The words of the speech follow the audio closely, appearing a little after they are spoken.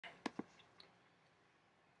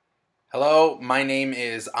Hello, my name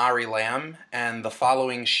is Ari Lamm, and the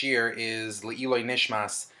following shir is Le'iloi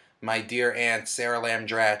Nishmas, my dear aunt Sarah Lam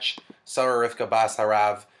Dratch, Sarah Rivka Bas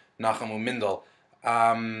Harav, Nachamu Mindel.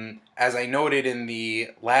 As I noted in the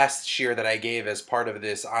last shir that I gave as part of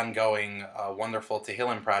this ongoing wonderful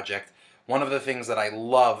Tehillim project, one of the things that I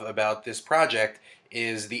love about this project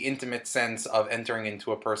is the intimate sense of entering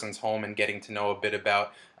into a person's home and getting to know a bit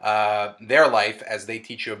about their life as they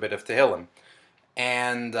teach you a bit of Tehillim.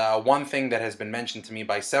 And one thing that has been mentioned to me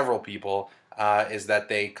by several people is that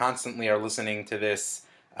they constantly are listening to this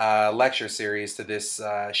lecture series, to this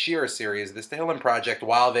shir series, this Tehillim project,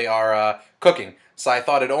 while they are cooking. So I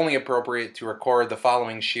thought it only appropriate to record the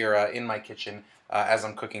following shir in my kitchen as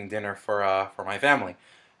I'm cooking dinner for my family.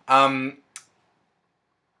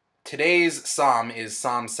 Today's psalm is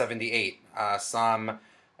Psalm 78, Psalm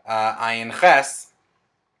Ayin Ches,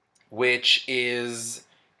 which is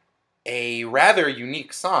a rather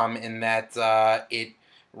unique psalm in that it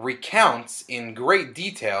recounts in great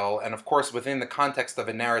detail, and of course within the context of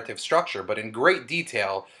a narrative structure, but in great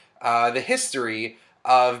detail, the history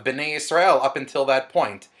of Bnei Yisrael up until that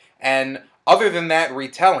point. And other than that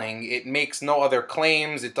retelling, it makes no other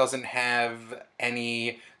claims, it doesn't have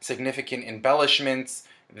any significant embellishments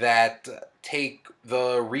that take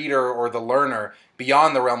the reader or the learner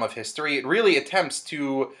beyond the realm of history. It really attempts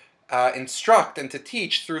to instruct and to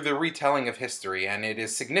teach through the retelling of history, and it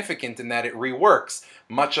is significant in that it reworks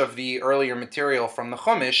much of the earlier material from the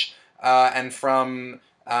Chumash and from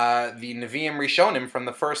the Nevi'im Rishonim, from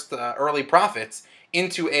the first early prophets,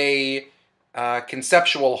 into a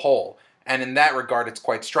conceptual whole. And in that regard, it's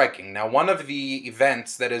quite striking. Now, one of the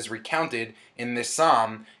events that is recounted in this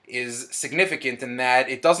psalm is significant in that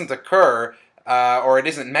it doesn't occur or it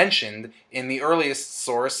isn't mentioned in the earliest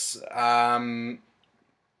source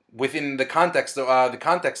within the context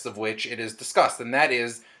of which it is discussed, and that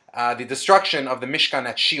is the destruction of the Mishkan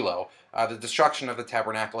at Shiloh, the destruction of the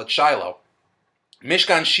tabernacle at Shiloh.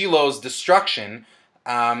 Mishkan Shiloh's destruction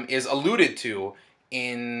is alluded to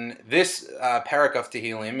in this Perek of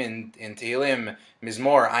Tehillim, in Tehillim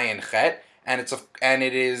Mizmor Ayin Chet, and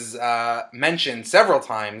it is mentioned several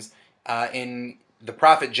times in the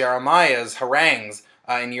prophet Jeremiah's harangues,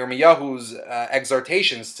 in Yirmiyahu's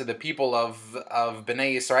exhortations to the people of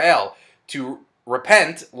Bnei Yisrael to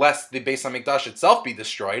repent, lest the Beis HaMikdash itself be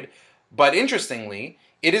destroyed. But interestingly,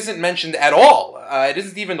 it isn't mentioned at all. It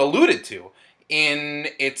isn't even alluded to in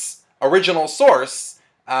its original source,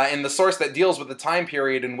 in the source that deals with the time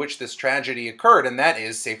period in which this tragedy occurred, and that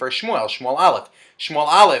is Sefer Shmuel, Shmuel Aleph. Shmuel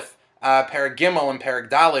Aleph, Perek Gimel and Perek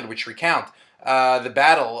Daled, which recount the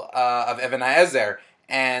battle of Even HaEzer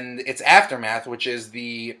and its aftermath, which is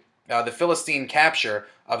the Philistine capture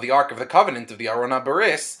of the Ark of the Covenant of the Aron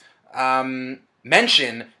HaBaris,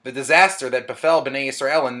 mention the disaster that befell Bnei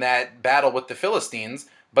Yisrael in that battle with the Philistines,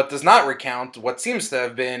 but does not recount what seems to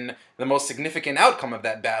have been the most significant outcome of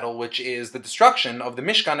that battle, which is the destruction of the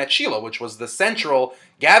Mishkan at Shiloh, which was the central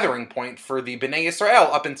gathering point for the Bnei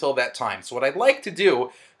Yisrael up until that time. So what I'd like to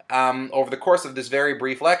do over the course of this very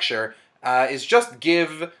brief lecture is just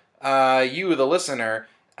give you, the listener,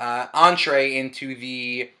 entree into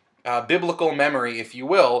the biblical memory, if you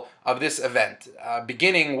will, of this event,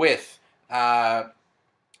 beginning with Mizmor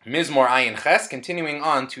Ayin Ches, continuing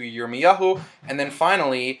on to Yirmiyahu, and then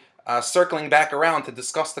finally circling back around to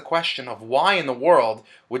discuss the question of why in the world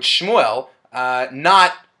would Shmuel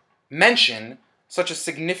not mention such a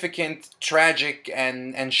significant, tragic,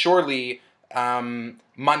 and surely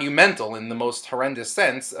monumental, in the most horrendous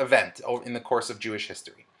sense, event in the course of Jewish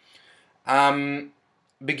history.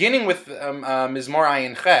 Beginning with Mizmor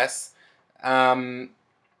Ayin Ches,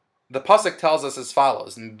 the pasuk tells us as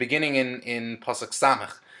follows, beginning in pasuk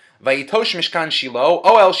Samech: Vayitosh Mishkan Shiloh,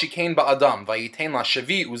 Oel Shikein Ba'adam, Vayitein La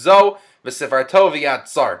Shavi Uzo, V'Sevarto V'Yad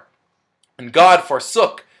Tsar. And God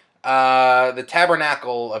forsook the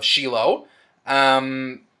tabernacle of Shiloh,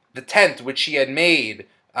 the tent which He had made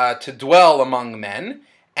to dwell among men,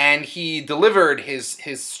 and He delivered His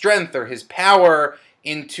strength or His power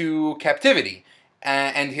into captivity,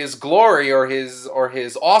 and His glory or His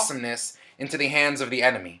awesomeness into the hands of the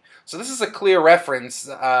enemy. So this is a clear reference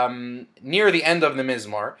near the end of the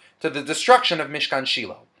Mizmor to the destruction of Mishkan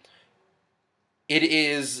Shiloh. It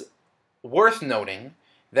is worth noting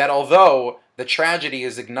that although the tragedy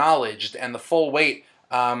is acknowledged and the full weight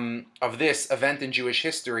of this event in Jewish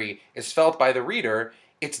history is felt by the reader,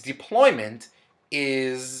 its deployment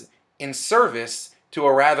is in service to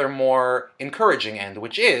a rather more encouraging end,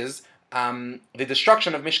 which is the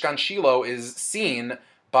destruction of Mishkan Shiloh is seen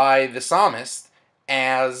by the psalmist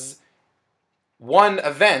as one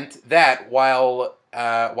event that, while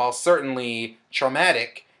certainly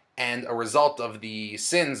traumatic and a result of the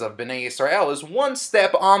sins of Bnei Yisrael is one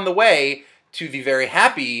step on the way to the very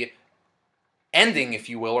happy ending, if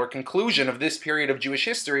you will, or conclusion of this period of Jewish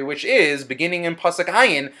history, which is beginning in Pasuk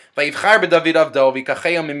Ayin, Vayivchar b'David avdo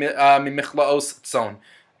v'kacheya mimichlaos tzon.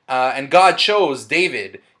 And God chose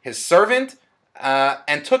David, his servant,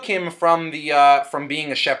 and took him from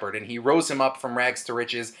being a shepherd, and he rose him up from rags to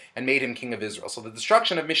riches and made him king of Israel. So the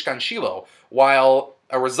destruction of Mishkan Shiloh, while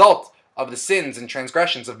a result of the sins and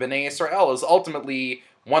transgressions of Bnei Yisrael, is ultimately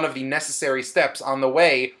one of the necessary steps on the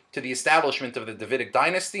way to the establishment of the Davidic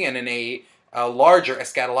dynasty, and in a larger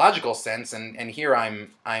eschatological sense, and here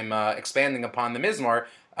I'm expanding upon the Mizmor,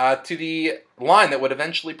 to the line that would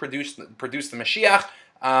eventually produce the Mashiach,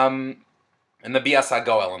 and the Bias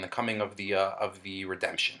HaGoel, and the coming of the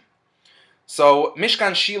redemption. So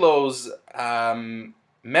Mishkan Shiloh's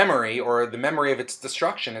memory, or the memory of its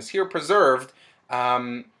destruction, is here preserved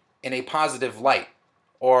in a positive light,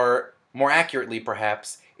 or more accurately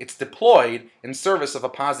perhaps, it's deployed in service of a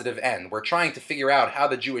positive end. We're trying to figure out how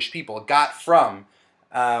the Jewish people got from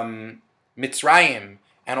Mitzrayim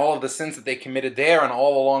and all of the sins that they committed there and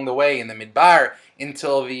all along the way in the Midbar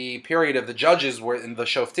until the period of the Judges, where in the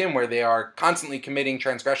Shoftim, where they are constantly committing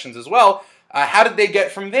transgressions as well. How did they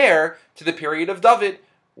get from there to the period of David,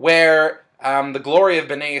 where the glory of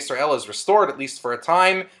Bnei Yisrael is restored, at least for a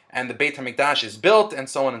time, and the Beit HaMikdash is built, and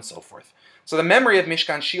so on and so forth. So the memory of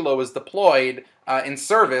Mishkan Shiloh is deployed in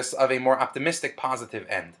service of a more optimistic, positive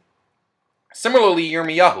end. Similarly,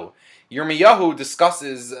 Yirmiyahu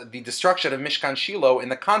discusses the destruction of Mishkan Shiloh in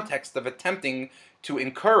the context of attempting to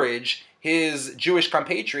encourage his Jewish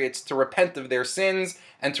compatriots to repent of their sins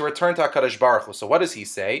and to return to HaKadosh Baruch Hu. So what does he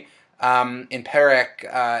say? In Perek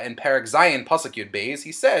Zayin, Pasuk Yud Beis,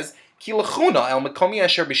 he says, Ki lechuna el mekomi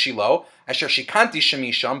asher b'Shiloh, asher shikanti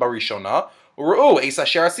shemi sham barishona, u'ru'u eis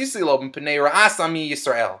asher asisi lo b'pnei ra'as ami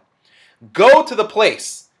Yisrael. Go to the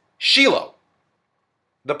place, Shiloh,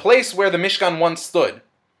 the place where the Mishkan once stood,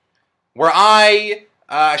 where I,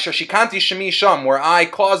 asher shikanti shemi sham, where I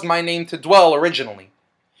caused my name to dwell originally,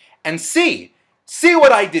 and see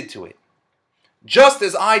what I did to it. Just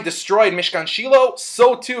as I destroyed Mishkan Shiloh,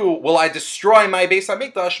 so too will I destroy my Beis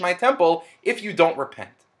HaMikdash, my temple, if you don't repent.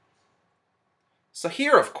 So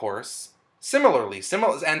here, of course, similar to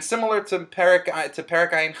Perek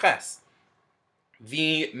Ayin Ches,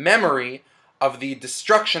 the memory of the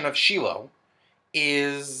destruction of Shiloh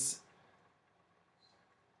is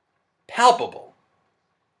palpable,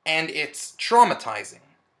 and it's traumatizing.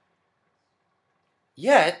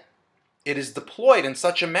 Yet, it is deployed in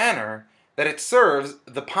such a manner that it serves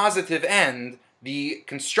the positive end, the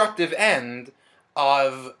constructive end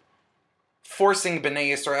of forcing Bnei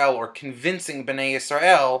Yisrael, or convincing Bnei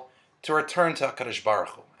Yisrael, to return to HaKadosh Baruch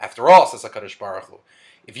Hu. After all, says HaKadosh Baruch Hu,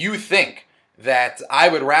 if you think that I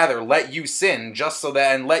would rather let you sin just so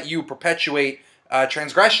that, and let you perpetuate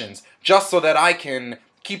transgressions, just so that I can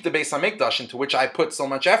keep the Beis HaMikdash, into which I put so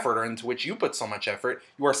much effort, or into which you put so much effort,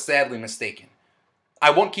 you are sadly mistaken. I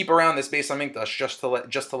won't keep around this Beis HaMikdash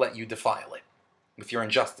just to let you defile it with your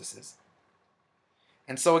injustices.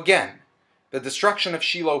 And so again, the destruction of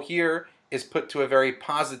Shiloh here is put to a very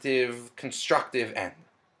positive, constructive end.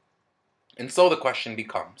 And so the question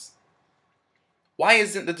becomes, why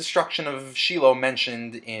isn't the destruction of Shiloh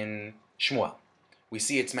mentioned in Shmuel? We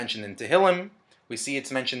see it's mentioned in Tehillim, we see it's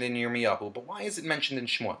mentioned in Yirmiyahu, but why is it mentioned in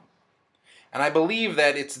Shmuel? And I believe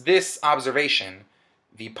that it's this observation,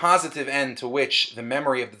 the positive end to which the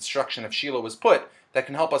memory of the destruction of Shiloh was put, that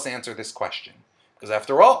can help us answer this question. Because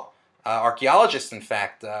after all, archaeologists, in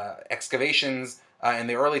fact, excavations in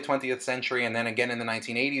the early 20th century, and then again in the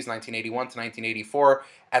 1980s, 1981 to 1984,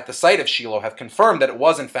 at the site of Shiloh, have confirmed that it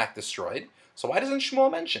was in fact destroyed. So why doesn't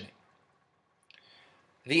Shmuel mention it?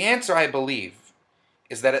 The answer, I believe,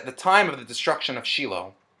 is that at the time of the destruction of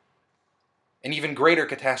Shiloh, an even greater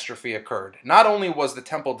catastrophe occurred. Not only was the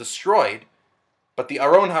temple destroyed, but the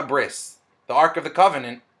Aron HaBris, the Ark of the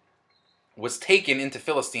Covenant, was taken into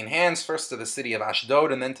Philistine hands, first to the city of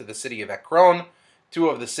Ashdod and then to the city of Ekron, two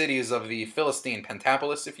of the cities of the Philistine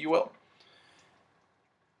Pentapolis, if you will.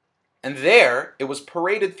 And there, it was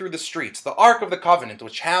paraded through the streets. The Ark of the Covenant,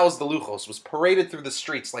 which housed the Luchos, was paraded through the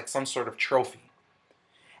streets like some sort of trophy.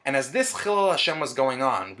 And as this Chilul Hashem was going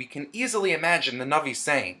on, we can easily imagine the Navi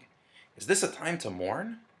saying, is this a time to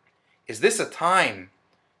mourn? Is this a time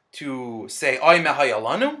to say, Oy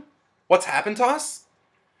mehayalanu? What's happened to us?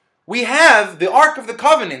 We have the Ark of the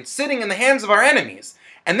Covenant sitting in the hands of our enemies.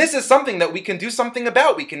 And this is something that we can do something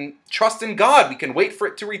about. We can trust in God. We can wait for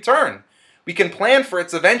it to return. We can plan for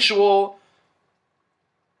its eventual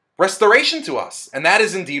restoration to us. And that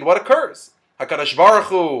is indeed what occurs. HaKadosh Baruch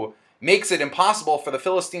Hu makes it impossible for the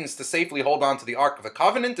Philistines to safely hold on to the Ark of the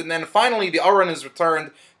Covenant, and then finally the Aron is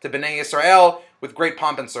returned to Bnei Yisrael with great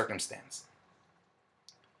pomp and circumstance.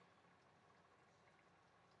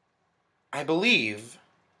 I believe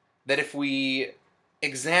that if we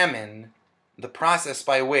examine the process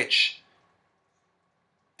by which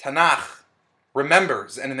Tanakh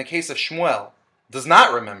remembers, and in the case of Shmuel, does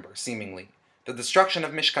not remember, seemingly, the destruction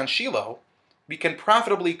of Mishkan Shiloh, we can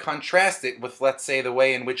profitably contrast it with, let's say, the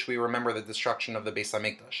way in which we remember the destruction of the Beis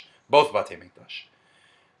HaMikdash, both Batei Mikdash.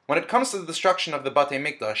 When it comes to the destruction of the Batei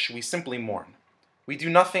Mikdash, we simply mourn. We do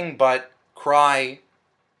nothing but cry,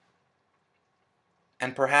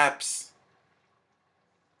 and perhaps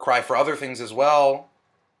cry for other things as well,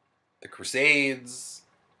 the Crusades,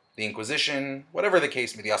 the Inquisition, whatever the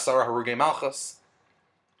case may be, the Asara Harugei Malchus.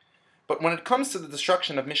 But when it comes to the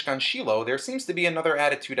destruction of Mishkan Shiloh, there seems to be another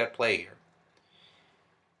attitude at play here.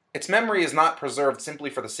 Its memory is not preserved simply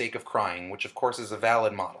for the sake of crying, which of course is a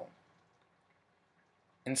valid model.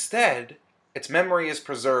 Instead, its memory is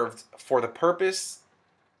preserved for the purpose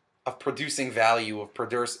of producing value, of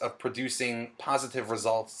producing positive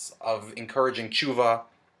results, of encouraging tshuva,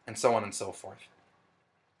 and so on and so forth.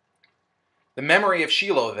 The memory of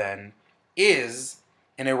Shiloh, then, is,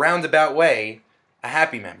 in a roundabout way, a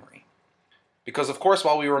happy memory. Because, of course,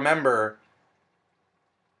 while we remember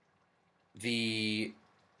the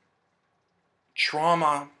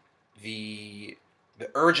trauma, the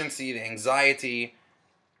urgency, the anxiety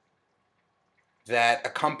that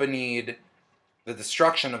accompanied the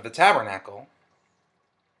destruction of the tabernacle,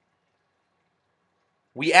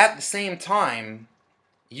 we at the same time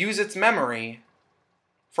use its memory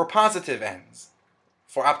for positive ends,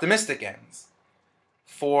 for optimistic ends,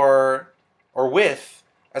 with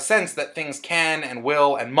a sense that things can and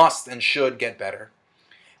will and must and should get better.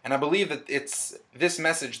 And I believe that it's this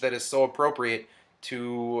message that is so appropriate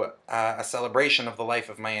to a celebration of the life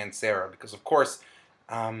of my Aunt Sarah, because of course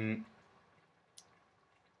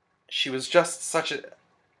she was just such a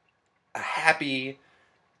happy,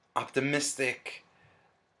 optimistic,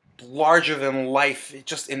 larger than life,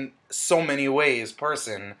 just in so many ways,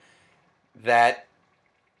 person, that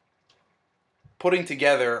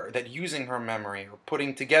using her memory, or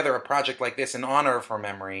putting together a project like this in honor of her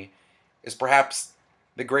memory, is perhaps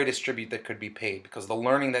the greatest tribute that could be paid, because the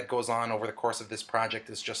learning that goes on over the course of this project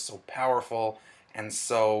is just so powerful and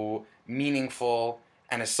so meaningful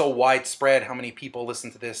and is so widespread. How many people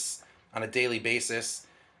listen to this on a daily basis,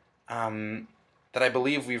 that I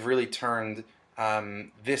believe we've really turned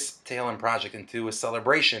this Tehillim project into a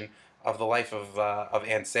celebration of the life of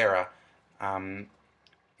Aunt Sarah,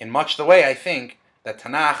 in much the way I think that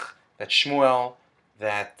Tanakh, that Shmuel,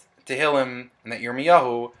 that Tehillim, and that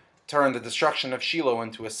Yirmiyahu turned the destruction of Shiloh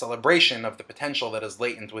into a celebration of the potential that is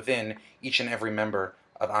latent within each and every member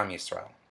of Am Yisrael.